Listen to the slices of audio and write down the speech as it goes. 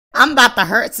I'm about to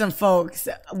hurt some folks.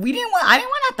 I didn't want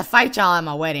to have to fight y'all at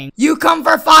my wedding. You come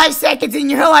for 5 seconds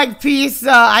and you're like, peace,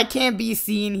 I can't be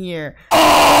seen here.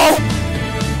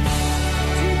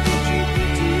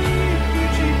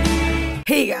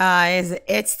 Hey guys,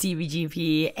 it's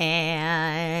TBGP,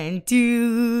 and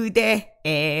today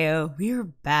we're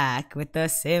back with the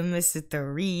Sims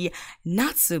 3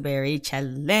 Not So Berry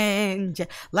Challenge.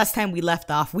 Last time we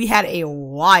left off, we had a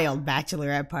wild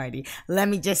bachelorette party. Let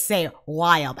me just say,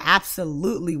 wild,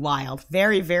 absolutely wild,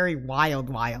 very, very wild.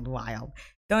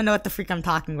 Don't know what the freak I'm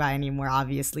talking about anymore,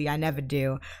 obviously, I never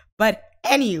do. But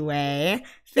anyway,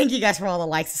 thank you guys for all the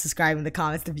likes, the subscribing, the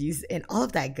comments, the views, and all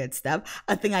of that good stuff.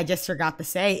 A thing I just forgot to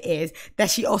say is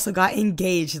that she also got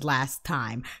engaged last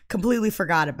time. Completely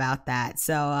forgot about that.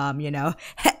 So, you know,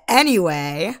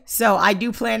 anyway, so I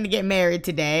do plan to get married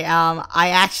today. I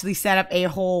actually set up a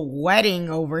whole wedding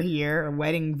over here, a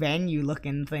wedding venue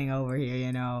looking thing over here,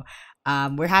 you know.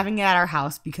 We're having it at our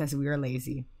house because we were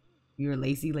lazy. We were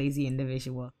lazy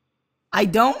individual. I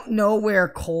don't know where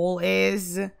Cole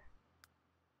is.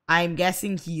 I'm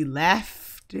guessing he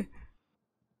left.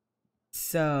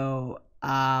 So,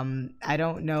 I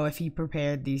don't know if he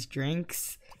prepared these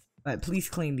drinks, but please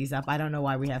clean these up. I don't know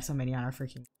why we have so many on our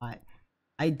freaking lot.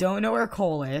 I don't know where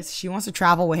Cole is. She wants to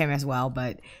travel with him as well,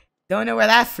 but don't know where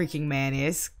that freaking man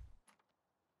is.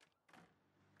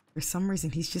 For some reason,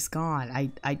 he's just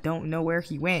gone. I don't know where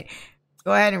he went.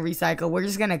 Go ahead and recycle. We're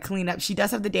just gonna clean up. She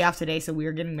does have the day off today, so we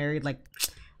are getting married like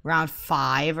around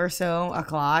 5 or so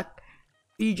o'clock.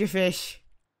 Feed your fish.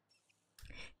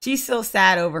 She's still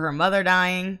sad over her mother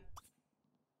dying.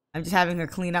 I'm just having her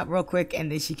clean up real quick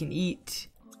and then she can eat.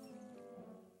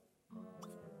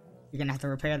 You're gonna have to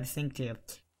repair the sink too.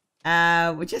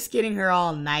 We're just getting her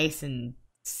all nice and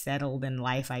settled in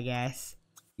life, I guess.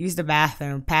 Use the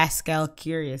bathroom. Pascal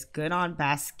curious. Good on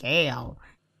Pascal.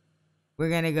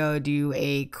 We're gonna go do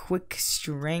a quick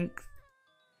strength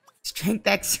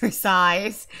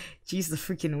exercise. Jeez, the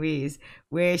freaking Rhys,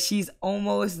 where she's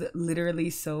almost literally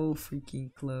so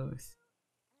freaking close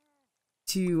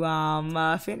to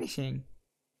finishing.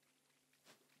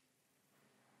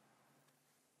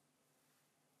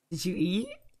 Did you eat?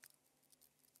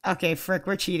 Okay, frick,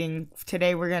 we're cheating.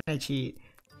 Today we're gonna cheat.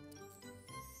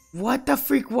 What the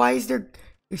freak? Why is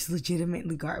there's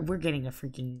legitimately we're getting a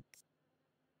freaking.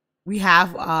 We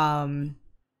have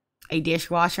a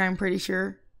dishwasher, I'm pretty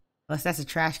sure. Unless that's a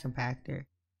trash compactor.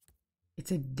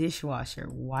 It's a dishwasher.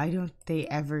 Why don't they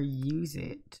ever use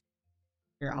it?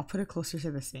 Here, I'll put it closer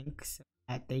to the sink so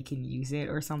that they can use it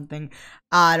or something.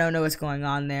 I don't know what's going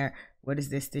on there. What is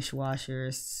this?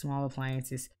 Dishwasher, small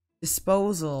appliances,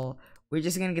 disposal. We're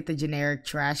just gonna get the generic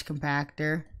trash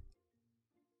compactor.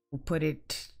 We'll put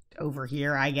it over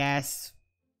here, I guess.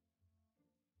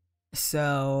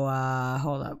 So,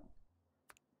 hold up.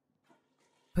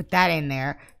 Put that in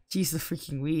there. Jeez, the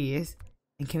freaking Rhys.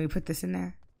 And can we put this in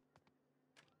there?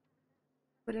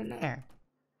 Put it in there.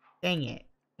 Dang it.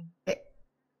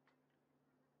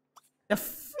 The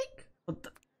freak.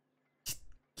 Just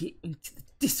get into the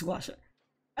dishwasher.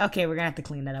 Okay, we're gonna have to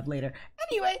clean that up later.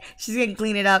 Anyway, she's gonna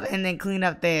clean it up and then clean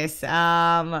up this. So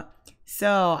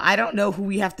I don't know who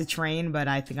we have to train, but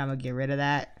I think I'm gonna get rid of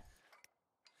that.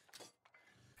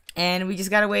 And we just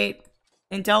gotta wait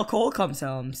until Cole comes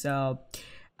home. So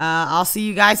I'll see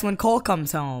you guys when Cole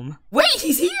comes home. Wait,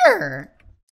 he's here!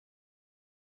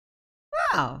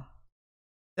 Wow.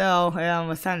 So,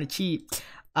 it's time to cheat.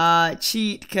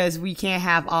 Cheat because we can't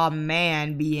have our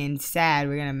man being sad.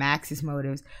 We're gonna max his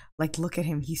motives. Like, look at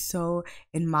him. He's so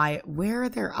where are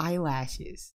their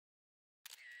eyelashes?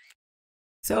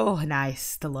 So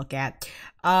nice to look at.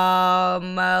 So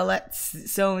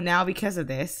now because of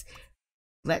this,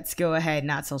 let's go ahead,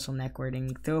 not social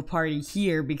networking, throw a party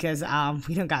here because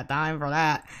we don't got time for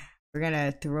that. We're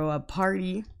gonna throw a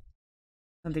party.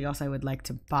 Something else I would like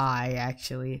to buy,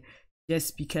 actually,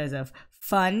 just because of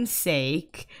fun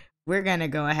sake. We're gonna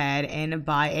go ahead and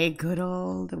buy a good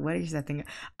old, what is that thing?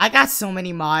 I got so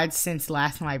many mods since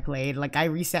last time I played. Like, I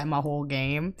reset my whole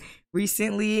game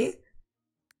recently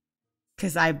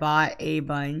because I bought a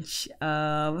bunch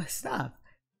of stuff.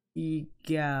 Here you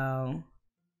go.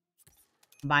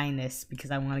 Buying this because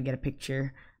I want to get a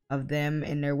picture of them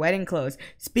in their wedding clothes.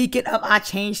 Speaking of, I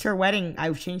changed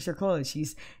her clothes.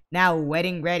 She's now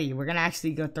wedding ready. We're gonna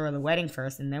actually go throw the wedding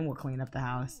first and then we'll clean up the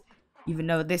house, even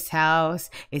though this house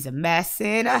is a mess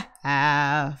and a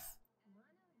half.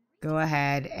 Go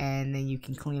ahead and then you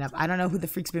can clean up. I don't know who the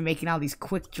freak's been making all these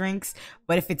quick drinks,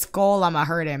 but if it's Cole, I'm gonna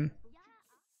hurt him.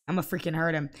 I'm gonna freaking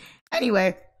hurt him.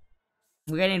 Anyway,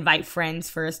 we're gonna invite friends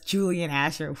first. Julie and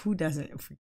Asher. Who doesn't?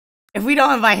 If we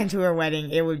don't invite him to our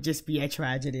wedding, it would just be a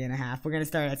tragedy and a half. We're gonna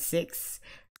start at 6.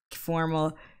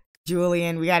 Formal.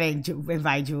 Julian. We gotta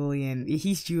invite Julian.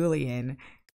 He's Julian.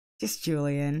 Just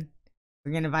Julian.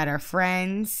 We're gonna invite our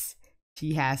friends.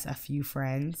 She has a few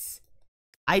friends.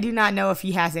 I do not know if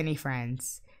he has any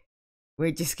friends.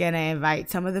 We're just gonna invite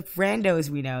some of the randos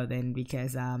we know then,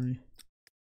 because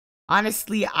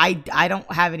honestly, I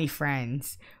don't have any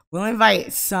friends. We'll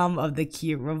invite some of the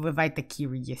we'll invite the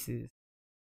Curiouses.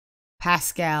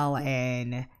 Pascal,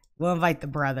 and we'll invite the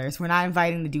brothers. We're not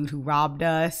inviting the dude who robbed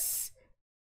us.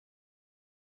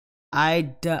 I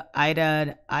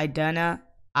done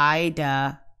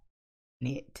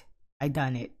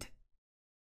it.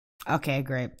 Okay,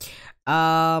 great.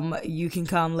 You can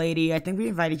come, lady. I think we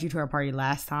invited you to our party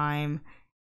last time.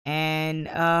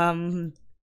 And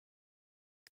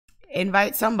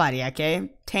invite somebody,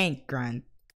 okay? Tank Grunt.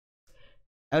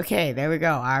 Okay, there we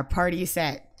go. Our party is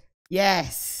set.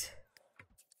 Yes.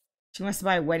 She wants to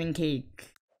buy a wedding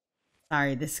cake.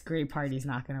 Sorry, this great party is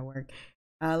not gonna work.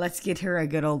 Let's get her a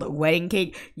good old wedding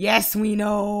cake. Yes, we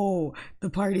know the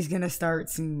party's gonna start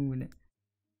soon.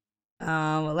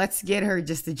 Let's get her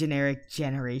just a generic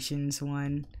Generations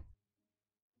one.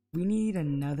 We need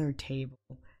another table.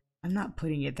 I'm not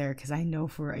putting it there because I know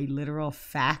for a literal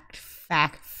fact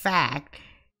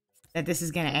that this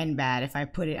is gonna end bad if I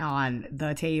put it on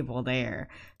the table there.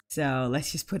 So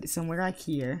let's just put it somewhere like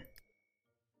here.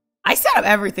 I set up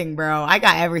everything, bro. I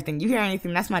got everything. You hear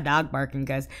anything? That's my dog barking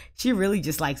because she really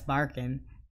just likes barking.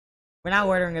 We're not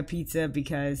ordering a pizza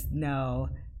because no.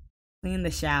 Clean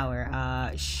the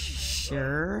shower.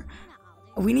 Sure.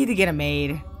 We need to get a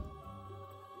maid.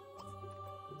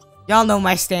 Y'all know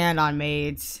my stand on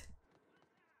maids.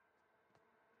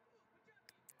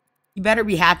 You better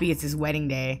be happy it's his wedding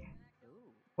day.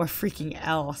 Or freaking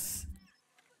else.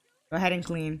 Go ahead and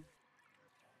clean.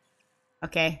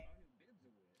 Okay.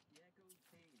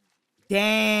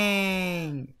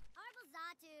 Dang.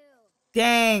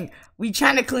 Dang. We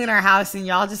trying to clean our house and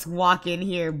y'all just walk in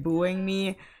here booing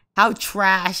me. How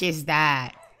trash is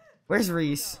that? Where's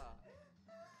Rhys?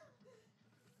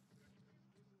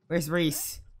 Where's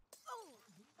Rhys?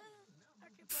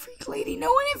 Freak lady,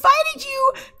 no one invited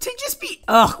you to just be—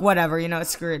 ugh, whatever, you know,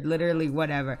 screw it. Literally,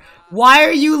 whatever. Why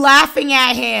are you laughing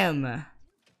at him?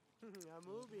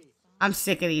 I'm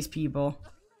sick of these people.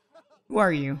 Who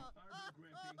are you?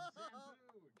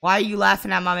 Why are you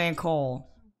laughing at my man Cole?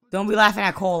 Don't be laughing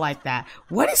at Cole like that.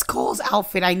 What is Cole's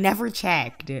outfit? I never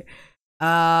checked.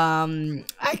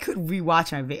 I could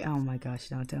rewatch my video. Oh my gosh,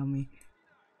 don't tell me.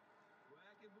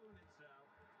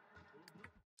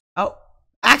 Oh,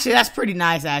 actually, that's pretty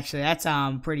nice, actually. That's,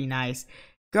 pretty nice.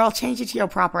 Girl, change it to your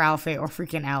proper outfit or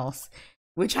freaking else.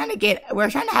 We're trying to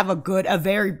have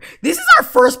this is our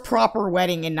first proper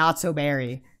wedding in Not So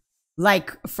Berry.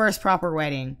 Like, first proper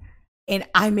wedding. And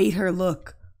I made her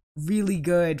look really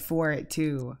good for it,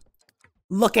 too.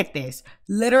 Look at this.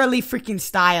 Literally freaking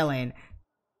styling.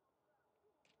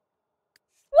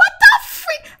 What the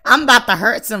freak? I'm about to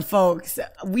hurt some folks. I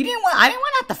didn't want to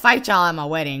have to fight y'all at my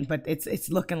wedding, but it's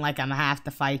looking like I'm gonna have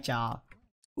to fight y'all.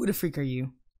 Who the freak are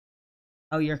you?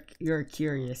 Oh, you're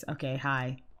curious. Okay,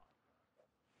 hi.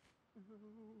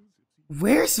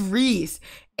 Where's Rhys?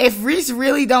 If Rhys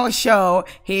really don't show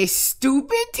his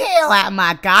stupid tail at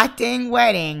my goddamn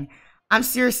wedding, I'm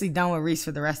seriously done with Rhys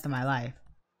for the rest of my life.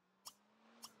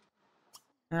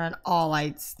 And all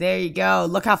lights. There you go.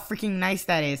 Look how freaking nice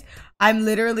that is. I'm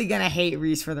literally gonna hate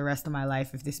Rhys for the rest of my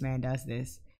life if this man does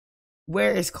this.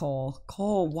 Where is Cole?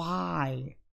 Cole,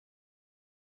 why?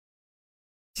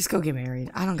 Just go get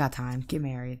married. I don't got time. Get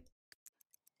married.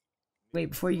 Wait,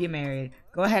 before you get married,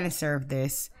 go ahead and serve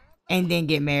this. And then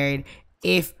get married.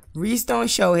 If Rhys don't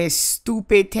show his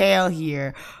stupid tail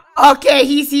here. Okay,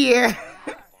 he's here.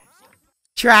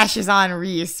 Trash is on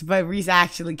Rhys, but Rhys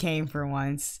actually came for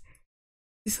once.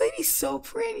 This lady's so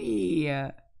pretty.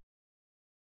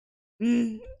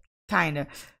 Kinda.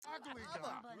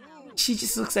 She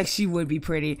just looks like she would be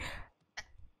pretty.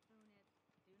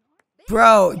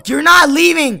 Bro, you're not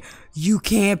leaving. You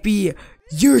can't be.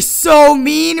 You're so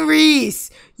mean,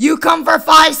 Rhys. You come for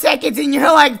 5 seconds and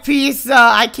you're like, peace,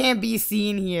 I can't be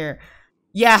seen here.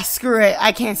 Yeah, screw it.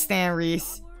 I can't stand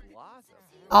Rhys.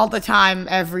 All the time,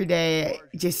 every day,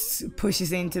 just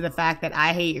pushes into the fact that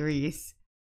I hate Rhys.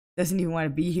 Doesn't even want to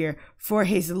be here for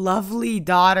his lovely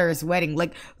daughter's wedding.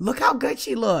 Like, look how good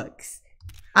she looks.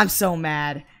 I'm so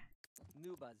mad.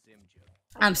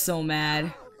 I'm so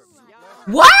mad.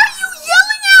 Why are you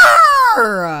yelling at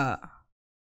her?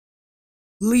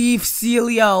 Leave,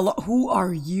 Celia. Who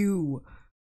are you?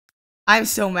 I'm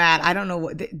so mad. I don't know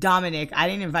what. Dominic. I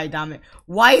didn't invite Dominic.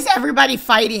 Why is everybody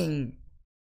fighting?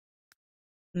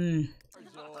 Mm.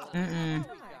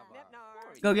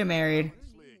 Go get married.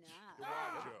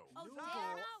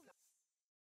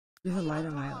 There's a light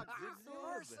on my eye.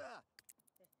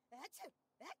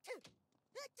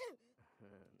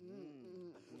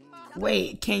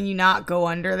 Wait, can you not go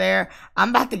under there? I'm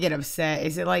about to get upset.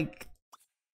 Is it like...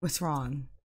 What's wrong?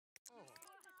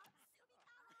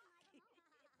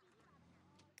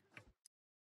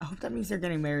 I hope that means they're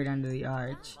getting married under the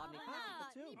arch.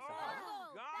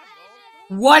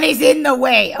 What is in the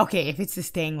way? Okay, if it's this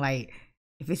dang light.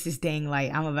 If it's this dang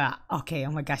light, I'm about... Okay,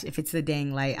 oh my gosh, if it's the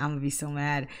dang light, I'm gonna be so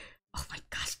mad. Oh my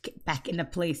gosh, get back into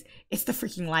place. It's the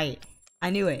freaking light. I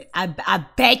knew it. I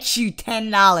bet you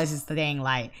 $10 it's the dang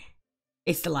light.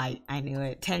 It's the light. I knew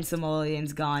it. 10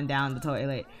 simoleons gone down the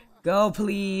toilet. Go,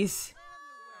 please.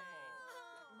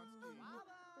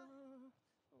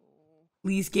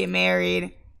 Please get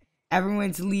married.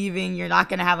 Everyone's leaving. You're not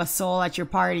gonna have a soul at your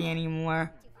party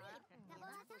anymore.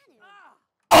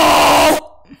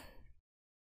 Oh!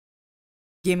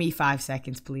 Give me 5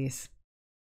 seconds, please.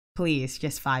 Please,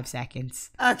 just 5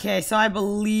 seconds. Okay, so I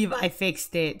believe I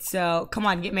fixed it. So, come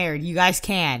on, get married. You guys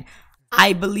can.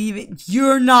 I believe it.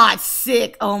 You're not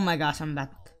sick. Oh my gosh, I'm about...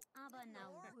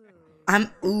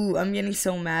 I'm getting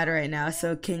so mad right now.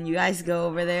 So, can you guys go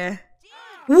over there?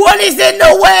 What is in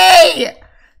the way?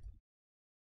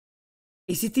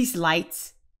 Is it these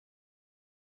lights?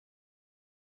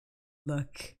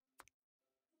 Look.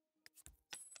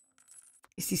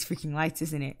 It's these freaking lights,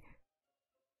 isn't it?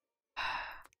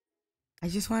 I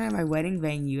just wanted my wedding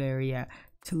venue area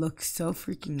to look so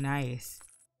freaking nice.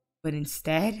 But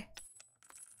instead,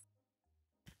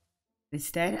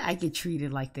 I get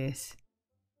treated like this.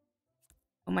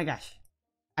 Oh my gosh.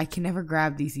 I can never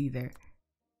grab these either.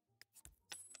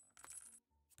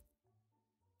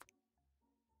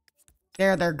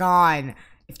 There, they're gone.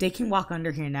 If they can walk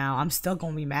under here now, I'm still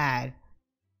gonna be mad.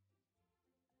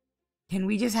 Can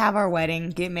we just have our wedding?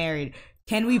 Get married.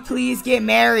 Can we please get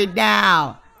married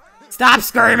now? Stop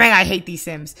screaming! I hate these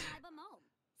Sims.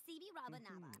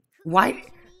 Why?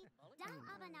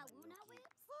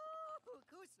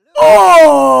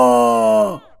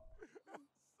 Oh!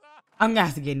 I'm gonna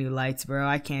have to get new lights, bro.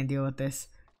 I can't deal with this.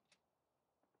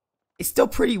 It's still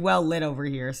pretty well lit over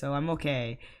here, so I'm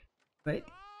okay. But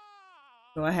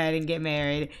go ahead and get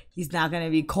married. He's not gonna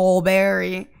be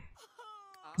Coleberry.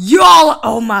 Y'all!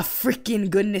 Oh my freaking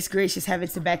goodness gracious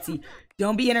heavens to Betsy.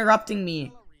 Don't be interrupting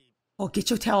me. Oh, get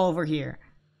your tail over here.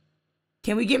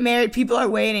 Can we get married? People are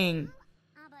waiting.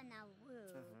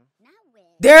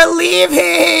 They're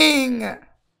leaving!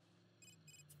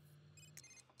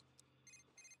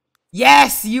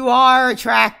 Yes, you are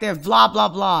attractive. Blah, blah,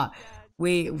 blah.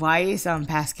 Wait, why is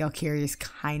Pascal Curious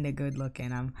kind of good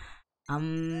looking?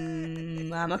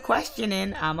 I'm a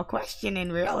questioning,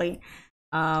 really.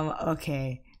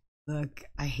 Okay. Look,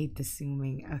 I hate the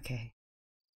zooming. Okay.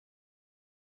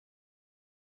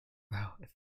 Bro,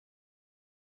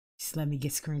 just let me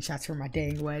get screenshots for my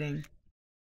dang wedding.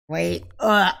 Wait,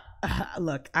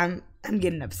 look, I'm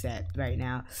getting upset right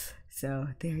now. So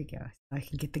there we go. I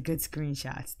can get the good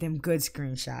screenshots. Them good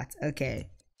screenshots. Okay.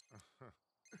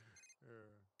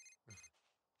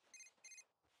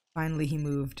 Finally, he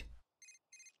moved.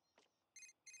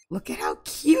 Look at how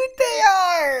cute they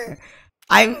are.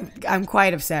 I'm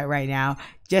quite upset right now.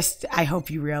 Just, I hope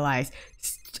you realize.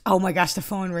 Oh my gosh, the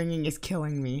phone ringing is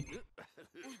killing me.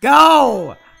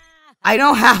 Go! I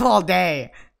don't have all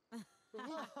day.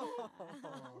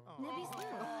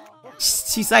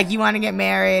 She's like, you want to get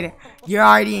married? You're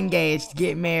already engaged.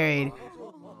 Get married.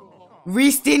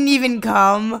 Rhys didn't even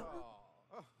come.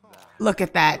 Look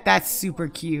at that. That's super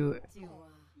cute.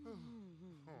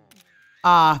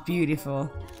 Ah,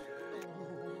 beautiful.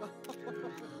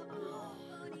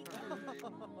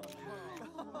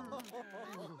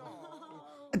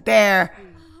 There.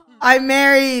 I'm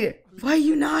married. Why are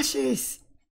you nauseous?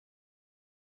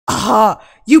 Ah,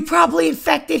 you probably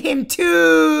infected him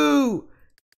too.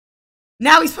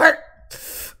 Now he's part.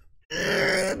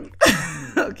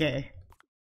 Okay.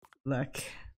 Look.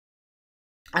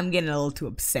 I'm getting a little too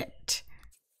upset.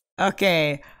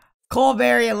 Okay.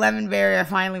 Coleberry and Lemonberry are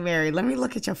finally married. Let me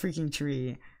look at your freaking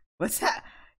tree. What's that?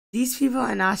 These people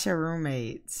are not your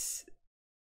roommates.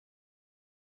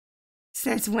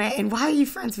 Since when? And why are you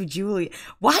friends with Julie?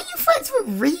 Why are you friends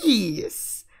with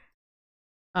Rhys?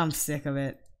 I'm sick of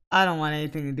it. I don't want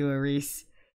anything to do with Rhys.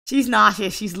 She's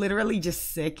nauseous. She's literally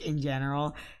just sick in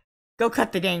general. Go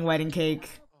cut the dang wedding cake.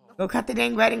 Go cut the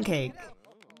dang wedding cake.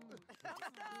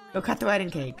 Go cut the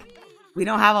wedding cake. We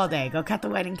don't have all day. Go cut the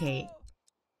wedding cake.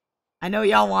 I know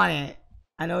y'all want it.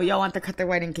 I know y'all want to cut the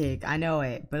wedding cake. I know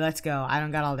it. But let's go. I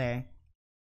don't got all day.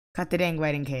 Cut the dang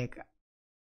wedding cake.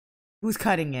 Who's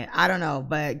cutting it? I don't know,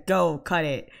 but go cut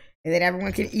it. And then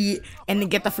everyone can eat and then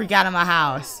get the freak out of my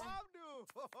house.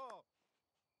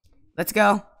 Let's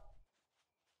go.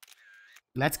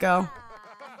 Let's go.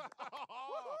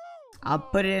 I'll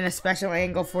put it in a special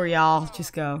angle for y'all.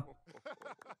 Just go.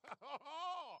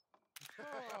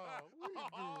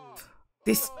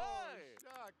 This...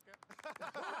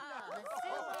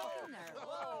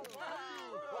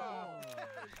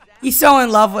 He's so in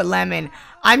love with Lemon.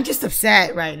 I'm just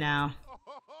upset right now.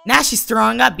 Now she's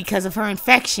throwing up because of her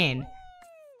infection.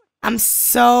 I'm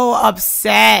so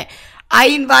upset. I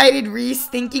invited Rhys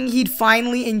thinking he'd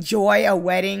finally enjoy a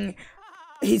wedding,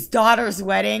 his daughter's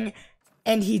wedding,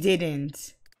 and he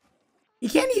didn't. He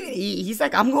can't even eat. He's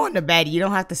like, I'm going to bed. You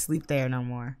don't have to sleep there no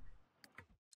more.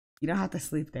 You don't have to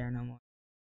sleep there no more.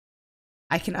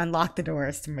 I can unlock the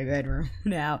doors to my bedroom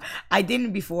now. I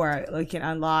didn't before. I can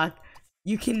unlock.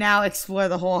 You can now explore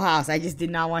the whole house. I just did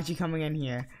not want you coming in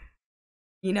here.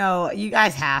 You know, you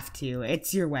guys have to.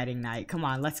 It's your wedding night. Come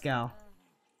on, let's go.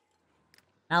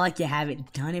 Not like you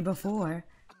haven't done it before.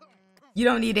 You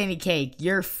don't need any cake.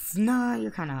 You're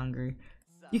kind of hungry.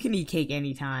 You can eat cake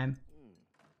anytime.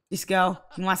 Just go.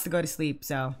 He wants to go to sleep,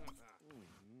 so.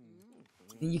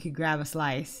 Then you could grab a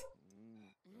slice.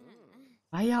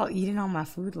 Why y'all eating all my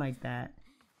food like that?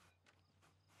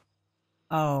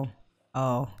 Oh.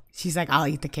 She's like, I'll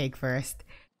eat the cake first.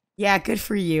 Yeah, good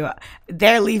for you.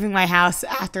 They're leaving my house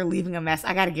after leaving a mess.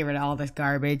 I gotta get rid of all this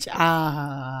garbage.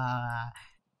 I'm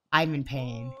in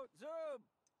pain.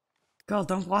 Girl,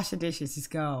 don't wash the dishes. Just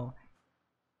go.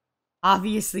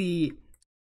 Obviously,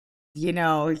 you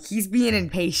know, he's being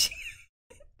impatient.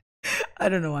 I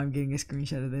don't know why I'm getting a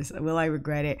screenshot of this. Will I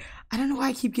regret it? I don't know why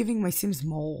I keep giving my Sims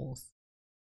moles.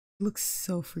 It looks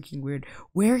so freaking weird.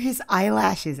 Where are his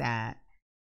eyelashes at?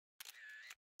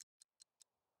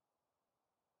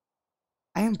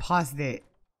 I am paused it.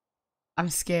 I'm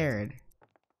scared.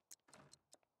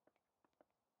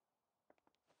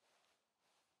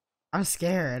 I'm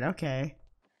scared. Okay.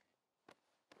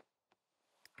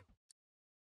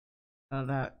 Oh,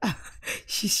 that.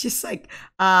 She's just like,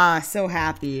 so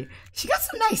happy. She got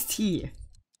some nice teeth.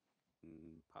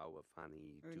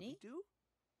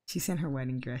 She's in her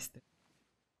wedding dress.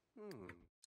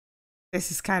 This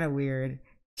is kind of weird.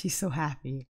 She's so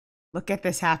happy. Look at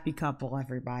this happy couple,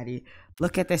 everybody.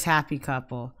 Look at this happy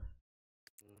couple.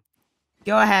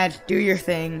 Go ahead, do your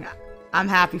thing. I'm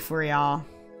happy for y'all.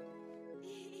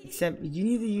 Except you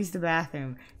need to use the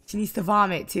bathroom. She needs to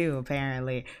vomit too,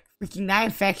 apparently. Freaking that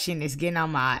infection is getting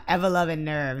on my ever-loving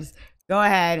nerves. Go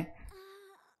ahead.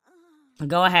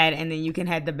 Go ahead, and then you can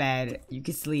head to bed. You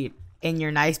can sleep in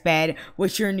your nice bed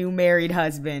with your new married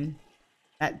husband.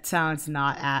 That sounds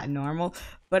not at normal,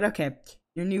 but okay.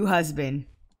 Your new husband.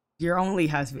 Your only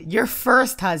husband. Your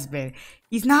first husband.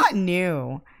 He's not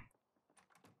new.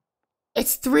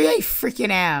 It's 3 freaking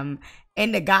a.m.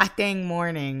 in the goddamn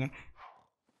morning.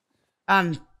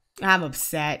 I'm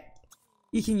upset.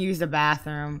 You can use the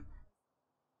bathroom.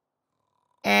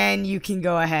 And you can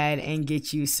go ahead and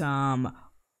get you some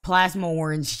plasma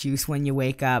orange juice when you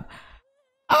wake up.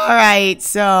 Alright,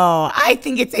 so I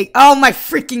think it's a... Oh my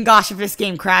freaking gosh, if this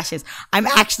game crashes, I'm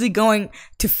actually going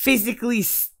to physically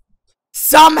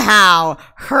somehow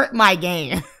hurt my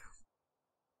game.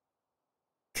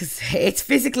 Because it's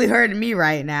physically hurting me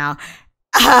right now.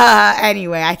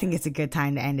 Anyway, I think it's a good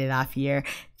time to end it off here.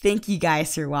 Thank you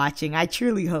guys for watching. I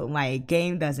truly hope my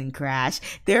game doesn't crash.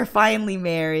 They're finally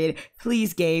married.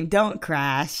 Please, game, don't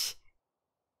crash.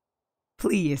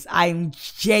 Please, I'm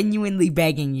genuinely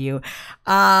begging you.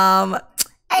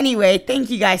 Anyway, thank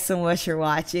you guys so much for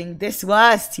watching. This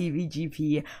was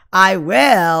TBGP. I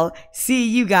will see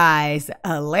you guys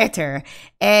later.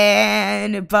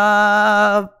 And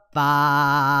bye-bye.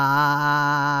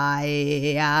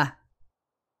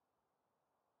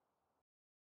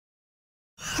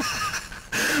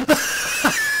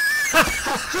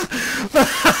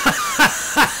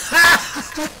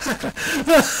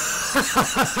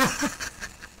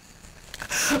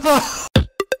 Oh